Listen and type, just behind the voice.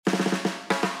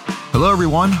Hello,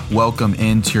 everyone. Welcome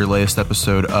into your latest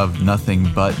episode of Nothing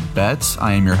But Bets.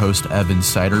 I am your host, Evan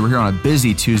Sider. We're here on a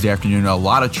busy Tuesday afternoon. A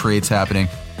lot of trades happening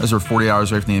as we're 40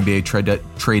 hours away from the NBA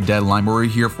trade deadline. But we're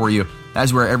here for you,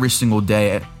 as we're every single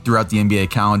day throughout the NBA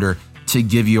calendar, to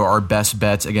give you our best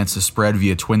bets against the spread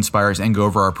via TwinSpires and go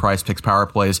over our Prize Picks power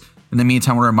plays. In the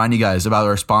meantime, we're remind you guys about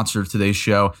our sponsor of today's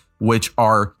show, which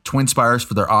are TwinSpires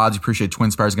for their odds. Appreciate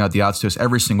TwinSpires getting out the odds to us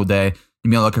every single day. You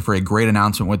may be looking for a great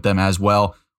announcement with them as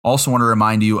well. Also want to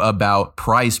remind you about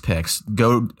Prize Picks.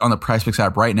 Go on the Prize Picks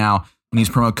app right now and use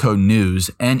promo code NEWS,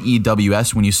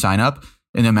 N-E-W-S, when you sign up,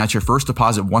 and then match your first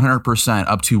deposit 100%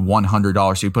 up to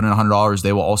 $100. So you put in $100,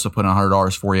 they will also put in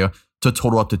 $100 for you to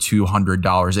total up to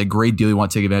 $200. A great deal you want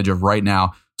to take advantage of right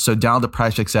now. So download the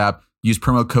Prize Picks app, use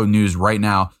promo code NEWS right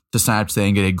now to sign up today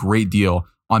and get a great deal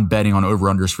on betting on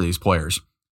over-unders for these players.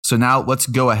 So now let's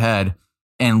go ahead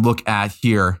and look at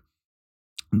here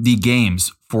the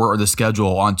games for the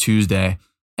schedule on Tuesday.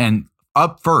 And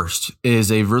up first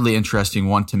is a really interesting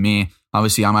one to me.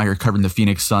 Obviously, I'm out here covering the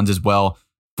Phoenix Suns as well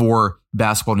for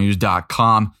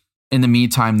basketballnews.com. In the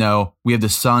meantime, though, we have the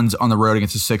Suns on the road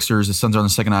against the Sixers. The Suns are on the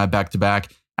second night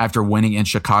back-to-back after winning in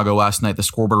Chicago last night. The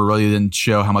scoreboard really didn't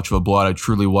show how much of a blowout it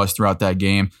truly was throughout that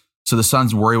game. So the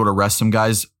Suns were able to rest some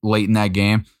guys late in that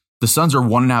game. The Suns are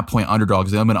 1.5-point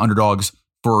underdogs. They've been underdogs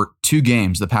for 2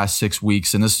 games the past 6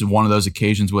 weeks, and this is one of those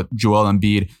occasions with Joel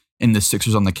Embiid and the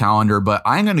Sixers on the calendar. But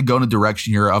I'm going to go in the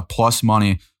direction here of plus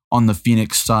money on the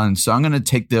Phoenix Suns. So I'm going to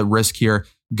take the risk here,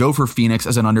 go for Phoenix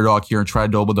as an underdog here and try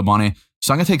to double the money.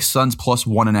 So I'm going to take Suns plus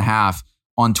 1.5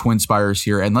 on TwinSpires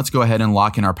here. And let's go ahead and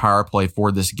lock in our power play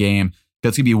for this game.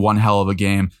 That's going to be one hell of a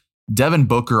game. Devin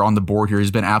Booker on the board here has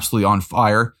been absolutely on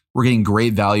fire. We're getting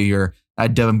great value here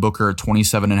at Devin Booker at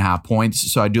 27.5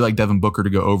 points. So I do like Devin Booker to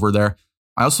go over there.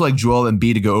 I also like Joel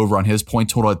Embiid to go over on his point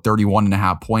total at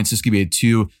 31.5 points. This could be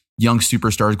 2 young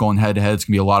superstars going head to head. It's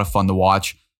going to be a lot of fun to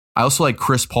watch. I also like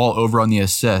Chris Paul over on the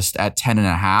assist at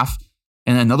 10.5.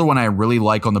 And another one I really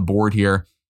like on the board here.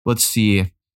 Let's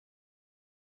see.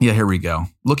 Yeah, here we go.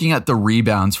 Looking at the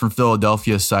rebounds from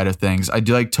Philadelphia's side of things, I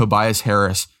do like Tobias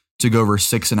Harris to go over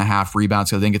 6.5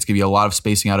 rebounds. I think it's going to be a lot of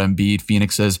spacing out of Embiid.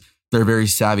 Phoenix's, they're a very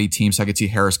savvy team, so I could see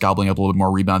Harris gobbling up a little bit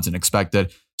more rebounds than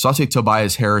expected. So I'll take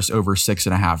Tobias Harris over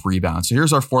 6.5 rebounds. So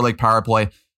here's our 4-leg power play.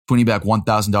 20 back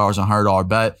 $1,000 on $100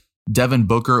 bet. Devin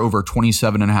Booker over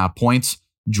 27.5 points.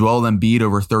 Joel Embiid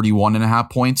over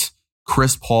 31.5 points.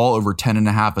 Chris Paul over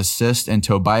 10.5 assists. And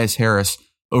Tobias Harris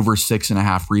over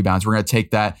 6.5 rebounds. We're going to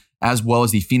take that as well as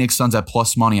the Phoenix Suns at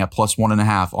plus money at plus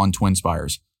 1.5 on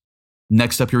TwinSpires.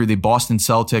 Next up here, the Boston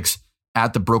Celtics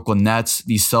at the Brooklyn Nets.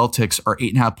 The Celtics are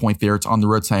 8.5-point favorites on the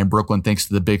road side in Brooklyn thanks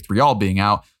to the big 3 all being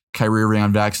out. Kyrie Irving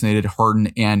unvaccinated,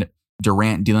 Harden and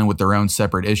Durant dealing with their own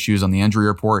separate issues on the injury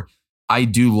report. I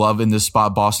do love in this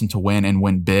spot Boston to win and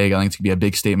win big. I think it's going to be a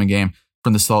big statement game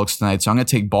from the Celtics tonight. So I'm going to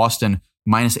take Boston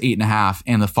minus 8.5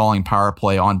 and the following power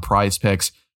play on Prize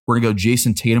Picks. We're going to go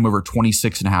Jason Tatum over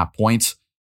 26.5 points.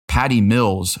 Patty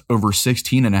Mills over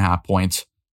 16.5 points.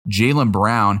 Jaylen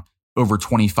Brown over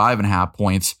 25.5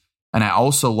 points. And I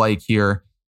also like here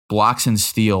blocks and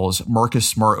steals. Marcus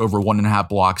Smart over 1.5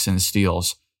 blocks and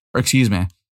steals. Or excuse me,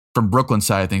 from Brooklyn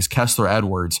side of things, Kessler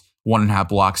Edwards, 1.5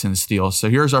 blocks and steals. So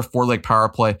here's our 4-leg power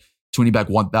play, 20 back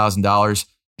 $1,000.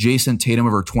 Jason Tatum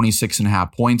over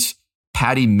 26.5 points.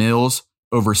 Patty Mills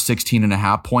over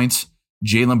 16.5 points.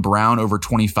 Jaylen Brown over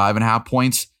 25.5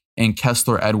 points. And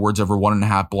Kessler Edwards over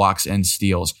 1.5 blocks and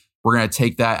steals. We're going to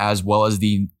take that as well as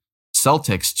the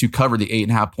Celtics to cover the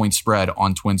 8.5-point spread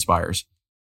on TwinSpires.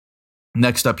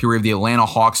 Next up here, we have the Atlanta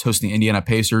Hawks hosting the Indiana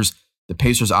Pacers. The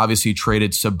Pacers obviously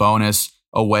traded Sabonis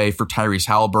away for Tyrese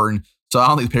Halliburton. So I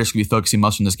don't think the Pacers could be focusing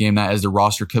much on this game, that as the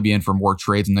roster could be in for more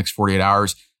trades in the next 48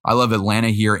 hours. I love Atlanta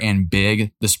here and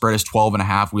big. The spread is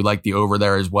 12.5. We like the over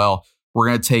there as well. We're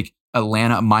going to take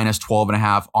Atlanta minus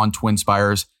 12.5 on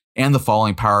TwinSpires and the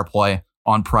following power play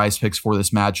on Prize Picks for this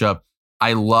matchup.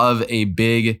 I love a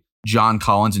big John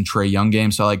Collins and Trae Young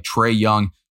game. So I like Trae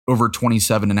Young over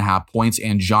 27.5 points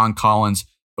and John Collins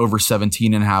over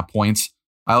 17.5 points.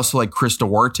 I also like Chris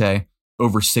Duarte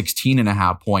over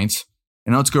 16.5 points.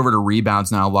 And let's go over to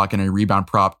rebounds now, lock in a rebound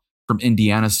prop from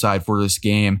Indiana's side for this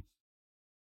game.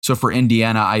 So for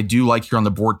Indiana, I do like here on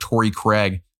the board Torrey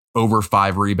Craig over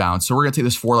 5 rebounds. So we're going to take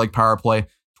this 4-leg power play,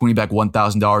 20 back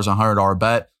 $1,000 on $100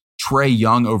 bet. Trae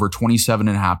Young over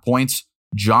 27.5 points.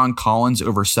 John Collins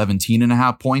over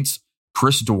 17.5 points.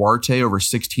 Chris Duarte over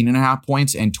 16.5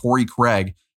 points. And Torrey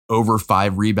Craig over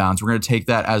 5 rebounds. We're going to take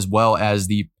that as well as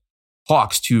the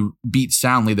Hawks to beat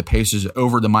soundly the Pacers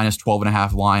over the minus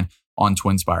 12.5 line on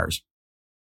TwinSpires.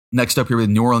 Next up here with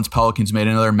New Orleans Pelicans made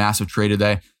another massive trade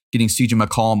today. getting CJ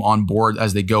McCollum on board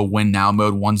as they go win now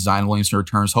mode once Zion Williamson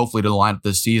returns, hopefully to the lineup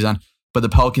this season. But the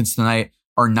Pelicans tonight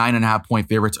are 9.5-point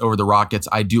favorites over the Rockets.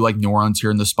 I do like New Orleans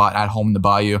here in the spot at home in the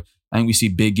Bayou. I think we see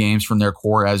big games from their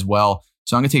core as well.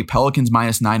 So I'm going to take Pelicans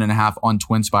minus 9.5 on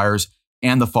Twin Spires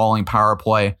and the falling power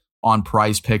play on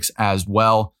Prize Picks as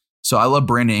well. So I love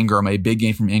Brandon Ingram, a big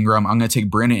game from Ingram. I'm going to take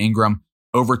Brandon Ingram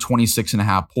over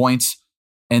 26.5 points.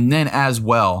 And then as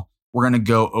well, we're going to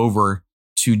go over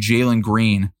to Jalen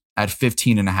Green at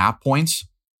 15.5 points.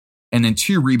 And then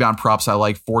 2 rebound props I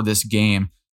like for this game,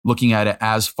 looking at it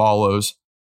as follows.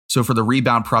 So for the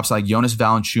rebound props, I like Jonas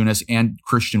Valanciunas and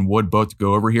Christian Wood both to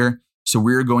go over here. So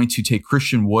we're going to take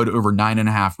Christian Wood over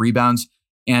 9.5 rebounds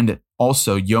and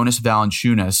also Jonas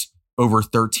Valanciunas over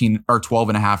 13 or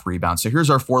 12.5 rebounds. So here's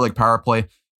our 4-leg power play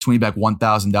to win back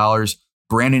 $1,000.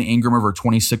 Brandon Ingram over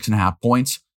 26.5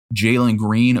 points. Jalen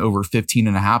Green over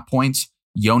 15.5 points.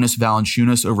 Jonas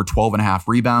Valanciunas over 12.5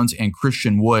 rebounds. And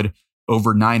Christian Wood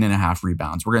over 9.5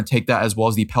 rebounds. We're going to take that as well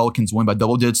as the Pelicans win by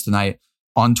double digits tonight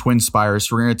on Twin Spires.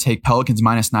 So we're going to take Pelicans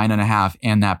minus 9.5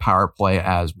 and that power play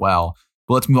as well.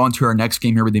 But let's move on to our next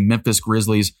game here with the Memphis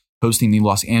Grizzlies hosting the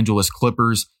Los Angeles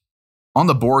Clippers. On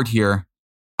the board here,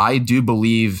 I do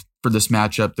believe for this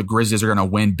matchup, the Grizzlies are going to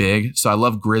win big. So I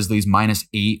love Grizzlies minus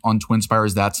 8 on Twin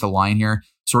Spires. That's the line here.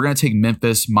 So we're going to take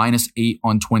Memphis minus 8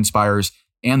 on Twin Spires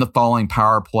and the following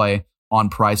power play on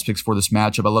Prize Picks for this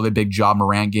matchup. I love a big Ja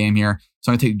Morant game here.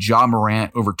 So I'm going to take Ja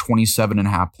Morant over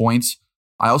 27.5 points.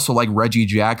 I also like Reggie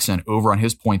Jackson over on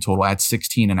his point total at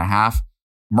 16.5.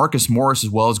 Marcus Morris as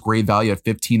well as great value at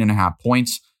 15.5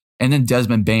 points. And then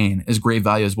Desmond Bane is great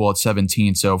value as well at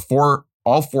 17. So for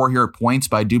all 4 here at points,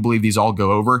 but I do believe these all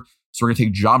go over. So we're going to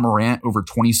take Ja Morant over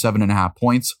 27.5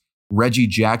 points. Reggie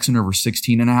Jackson over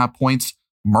 16.5 points.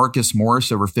 Marcus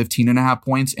Morris over 15.5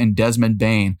 points. And Desmond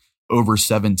Bane over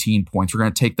 17 points. We're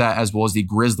going to take that as well as the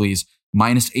Grizzlies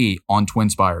minus 8 on Twin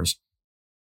Spires.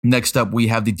 Next up, we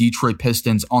have the Detroit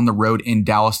Pistons on the road in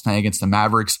Dallas tonight against the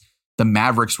Mavericks. The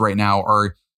Mavericks right now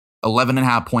are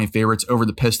 11.5-point favorites over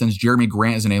the Pistons. Jeremy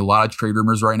Grant is in a lot of trade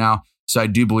rumors right now. So I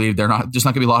do believe there's not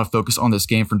going to be a lot of focus on this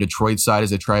game from Detroit's side as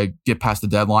they try to get past the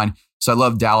deadline. So I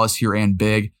love Dallas here and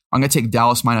big. I'm going to take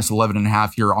Dallas minus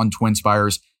 11.5 here on Twin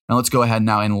Spires. And let's go ahead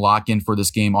now and lock in for this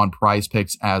game on Prize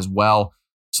Picks as well.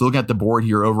 So looking at the board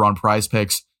here over on Prize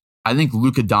Picks, I think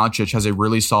Luka Doncic has a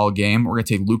really solid game. We're going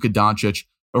to take Luka Doncic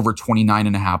over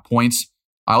 29.5 points.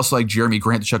 I also like Jeremy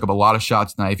Grant to check up a lot of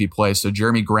shots tonight if he plays. So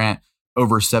Jeremy Grant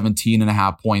over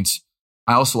 17.5 points.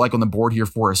 I also like on the board here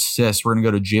for assists. We're going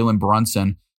to go to Jalen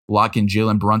Brunson, lock in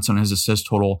Jalen Brunson on his assist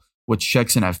total, which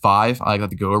checks in at 5. I like that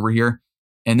to go over here.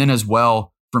 And then as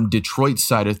well, from Detroit's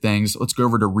side of things, let's go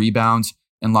over to rebounds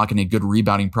and lock in a good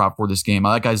rebounding prop for this game. I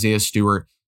like Isaiah Stewart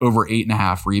over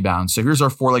 8.5 rebounds. So here's our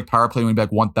 4-leg power play winning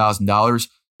back $1,000.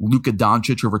 Luka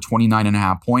Doncic over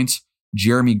 29.5 points.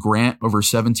 Jeremy Grant over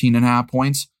 17.5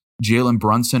 points. Jalen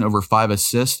Brunson over 5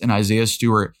 assists. And Isaiah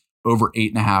Stewart over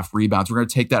 8.5 rebounds. We're going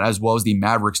to take that as well as the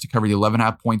Mavericks to cover the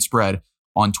 11.5-point spread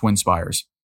on Twin Spires.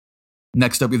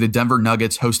 Next up, we have the Denver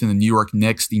Nuggets hosting the New York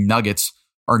Knicks. The Nuggets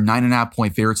are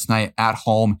 9.5-point favorites tonight at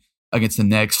home against the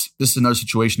Knicks. This is another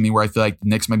situation to me where I feel like the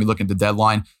Knicks might be looking at the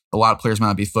deadline. A lot of players might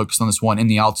not be focused on this one in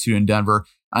the altitude in Denver.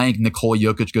 I think Nikola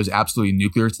Jokic goes absolutely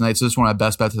nuclear tonight. So this is one of my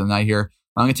best bets of the night here.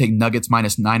 I'm going to take Nuggets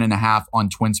minus 9.5 on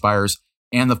Twin Spires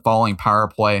and the following power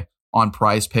play on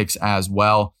Prize Picks as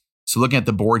well. So looking at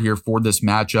the board here for this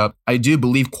matchup, I do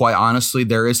believe, quite honestly,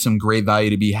 there is some great value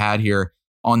to be had here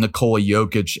on Nikola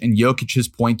Jokic. And Jokic's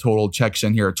point total checks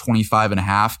in here at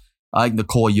 25.5. I like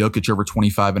Nikola Jokic over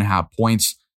 25.5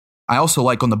 points. I also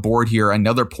like on the board here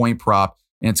another point prop,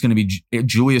 and it's going to be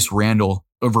Julius Randle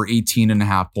over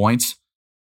 18.5 points.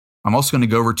 I'm also going to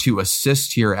go over to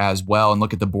assists here as well and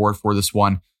look at the board for this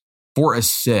one. For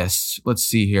assists, let's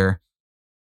see here.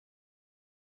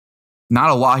 Not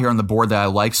a lot here on the board that I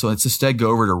like, so let's instead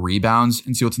go over to rebounds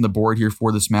and see what's on the board here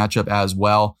for this matchup as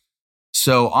well.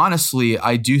 So honestly,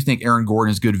 I do think Aaron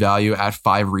Gordon is good value at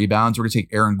 5 rebounds. We're going to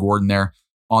take Aaron Gordon there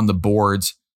on the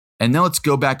boards. And then let's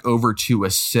go back over to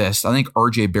assists. I think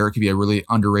RJ Barrett could be a really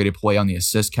underrated play on the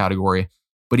assist category,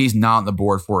 but he's not on the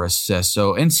board for assists.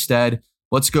 So instead,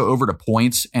 let's go over to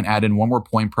points and add in one more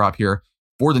point prop here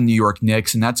for the New York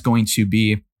Knicks, and that's going to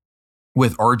be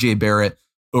with RJ Barrett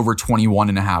over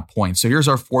 21.5 points. So here's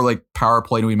our 4-leg power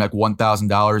play to we make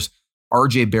 $1,000.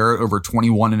 RJ Barrett over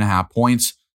 21.5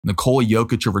 points. Nikola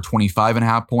Jokic over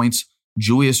 25.5 points.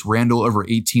 Julius Randle over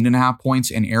 18.5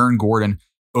 points. And Aaron Gordon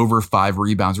over 5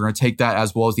 rebounds. We're going to take that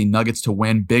as well as the Nuggets to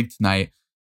win big tonight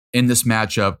in this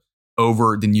matchup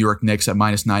over the New York Knicks at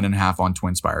minus 9.5 on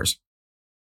Twin Spires.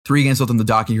 3 games left on the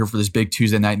docket here for this big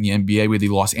Tuesday night in the NBA with the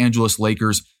Los Angeles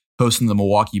Lakers hosting the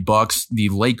Milwaukee Bucks. The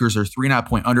Lakers are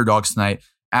 3.5-point underdogs tonight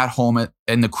at home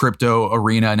in the Crypto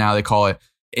Arena, now they call it,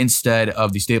 instead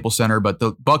of the Staples Center. But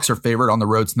the Bucks are favored on the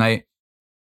road tonight.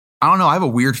 I don't know. I have a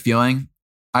weird feeling.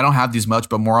 I don't have these much,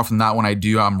 but more often than not, when I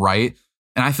do, I'm right.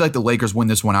 And I feel like the Lakers win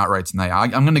this one outright tonight. I'm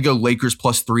going to go Lakers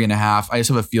plus 3.5. I just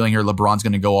have a feeling here LeBron's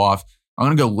going to go off. I'm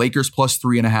going to go Lakers plus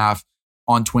 3.5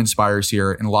 on Twin Spires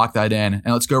here and lock that in. And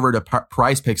let's go over to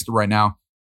Prize Picks right now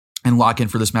and lock in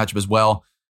for this matchup as well.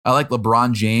 I like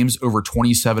LeBron James over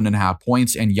 27.5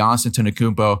 points and Giannis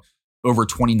Antetokounmpo over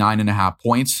 29.5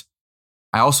 points.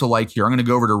 I also like here, I'm going to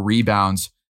go over to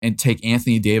rebounds and take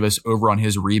Anthony Davis over on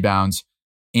his rebounds.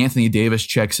 Anthony Davis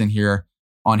checks in here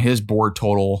on his board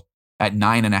total at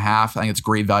 9.5. I think it's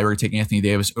great value. We're going to take Anthony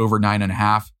Davis over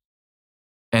 9.5.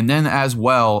 And then as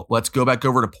well, let's go back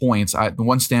over to points. The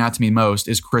one standing out to me most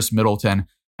is Chris Middleton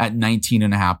at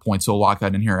 19.5 points. So we'll lock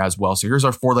that in here as well. So here's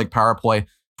our 4-leg power play,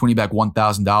 20 back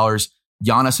 $1,000.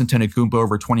 Giannis Antetokounmpo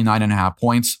over 29.5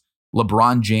 points.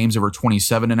 LeBron James over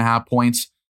 27.5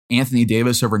 points. Anthony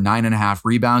Davis over 9.5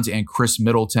 rebounds. And Chris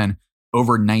Middleton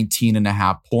over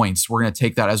 19.5 points. We're going to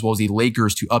take that as well as the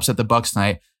Lakers to upset the Bucks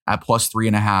tonight at plus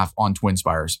 3.5 on Twin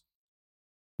Spires.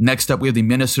 Next up, we have the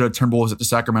Minnesota Timberwolves at the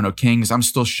Sacramento Kings. I'm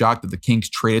still shocked that the Kings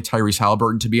traded Tyrese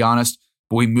Halliburton, to be honest,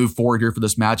 but we move forward here for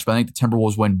this match. But I think the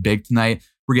Timberwolves win big tonight.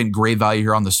 We're getting great value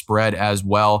here on the spread as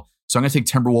well. So I'm going to take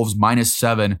Timberwolves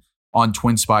 -7 on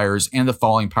Twin Spires and the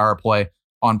following power play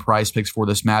on Prize Picks for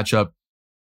this matchup.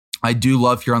 I do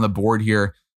love here on the board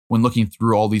here when looking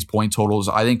through all these point totals.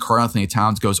 I think Karl-Anthony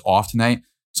Towns goes off tonight.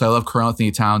 So I love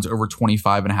Karl-Anthony Towns over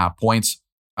 25.5 points.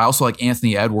 I also like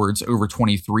Anthony Edwards over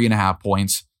 23.5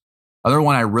 points. Another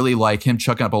one I really like, him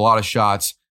chucking up a lot of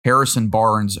shots, Harrison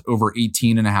Barnes over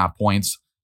 18.5 points.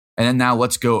 And then now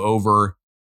let's go over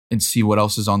and see what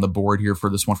else is on the board here for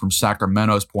this one from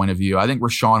Sacramento's point of view. I think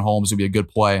Richaun Holmes would be a good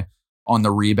play on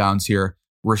the rebounds here.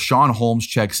 Richaun Holmes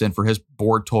checks in for his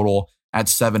board total at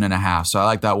 7.5. So I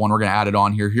like that one. We're going to add it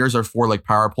on here. Here's our 4-leg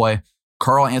power play.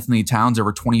 Karl-Anthony Towns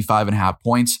over 25.5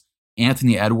 points.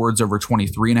 Anthony Edwards over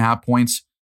 23.5 points.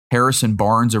 Harrison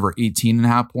Barnes over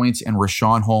 18.5 points. And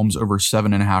Richaun Holmes over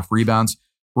 7.5 rebounds.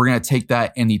 We're going to take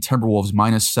that in the Timberwolves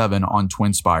 -7 on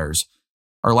Twin Spires.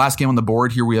 Our last game on the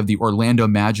board here, we have the Orlando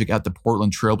Magic at the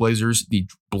Portland Trailblazers. The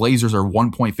Blazers are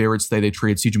 1-point favorites today. They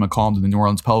traded CJ McCollum to the New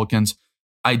Orleans Pelicans.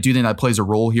 I do think that plays a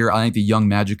role here. I think the young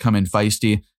Magic come in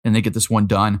feisty and they get this one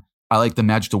done. I like the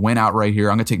Magic to win outright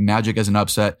here. I'm going to take Magic as an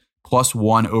upset,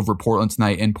 +1 over Portland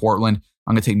tonight in Portland.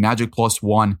 I'm going to take Magic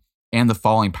 +1 and the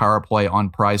following power play on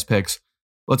Prize Picks.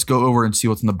 Let's go over and see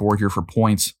what's on the board here for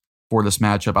points for this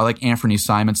matchup. I like Anthony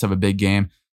Simons to have a big game.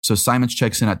 So Simons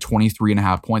checks in at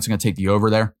 23.5 points. I'm going to take the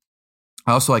over there.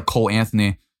 I also like Cole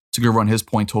Anthony to go over on his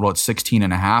point total at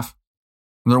 16.5.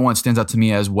 Another one that stands out to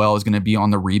me as well is going to be on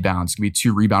the rebounds. It's going to be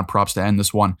 2 rebound props to end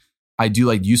this one. I do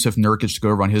like Yusuf Nurkic to go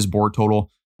over on his board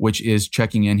total, which is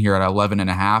checking in here at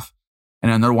 11.5.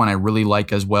 And another one I really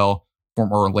like as well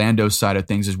from Orlando's side of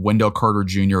things is Wendell Carter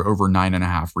Jr. over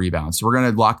 9.5 rebounds. So we're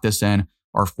going to lock this in.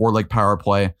 Our 4-leg power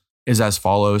play is as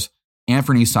follows.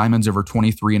 Anthony Simons over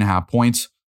 23.5 points.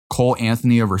 Cole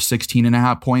Anthony over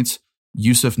 16.5 points.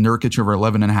 Yusuf Nurkic over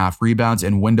 11.5 rebounds.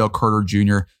 And Wendell Carter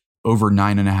Jr. over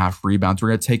 9.5 rebounds. We're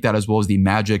going to take that as well as the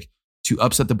Magic to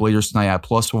upset the Blazers tonight at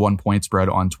 +1 point spread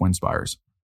on Twin Spires.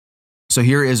 So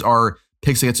here is our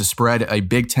picks against the spread, a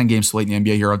Big 10 game slate in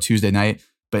the NBA here on Tuesday night.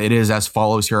 But it is as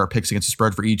follows. Here are our picks against the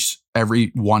spread for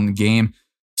every one game.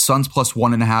 Suns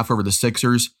 +1.5 over the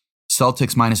Sixers.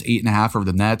 Celtics -8.5 over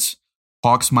the Nets.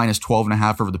 Hawks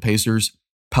 -12.5 over the Pacers.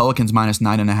 Pelicans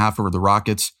 -9.5 over the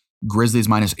Rockets. Grizzlies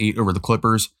 -8 over the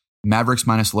Clippers. Mavericks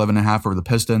 -11.5 over the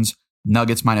Pistons.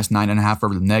 Nuggets -9.5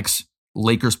 over the Knicks.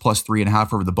 Lakers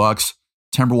 +3.5 over the Bucks.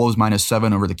 Timberwolves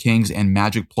 -7 over the Kings. And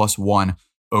Magic +1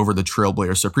 over the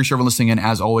Trailblazers. So appreciate everyone listening in.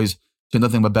 As always, to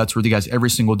Nothing But Bets with you guys every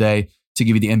single day to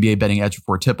give you the NBA betting edge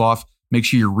before tip-off. Make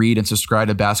sure you read and subscribe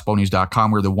to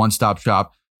basketballnews.com. We're the one-stop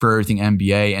shop for everything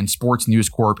NBA. And Sports News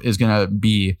Corp is going to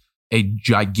be a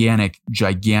gigantic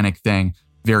thing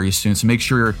very soon. So make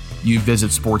sure you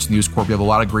visit Sports News Corp. We have a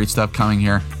lot of great stuff coming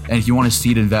here. And if you want to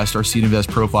seed invest, our seed invest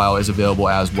profile is available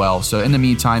as well. So in the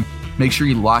meantime, make sure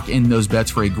you lock in those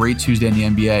bets for a great Tuesday in the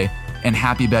NBA, and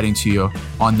happy betting to you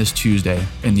on this Tuesday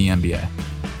in the NBA.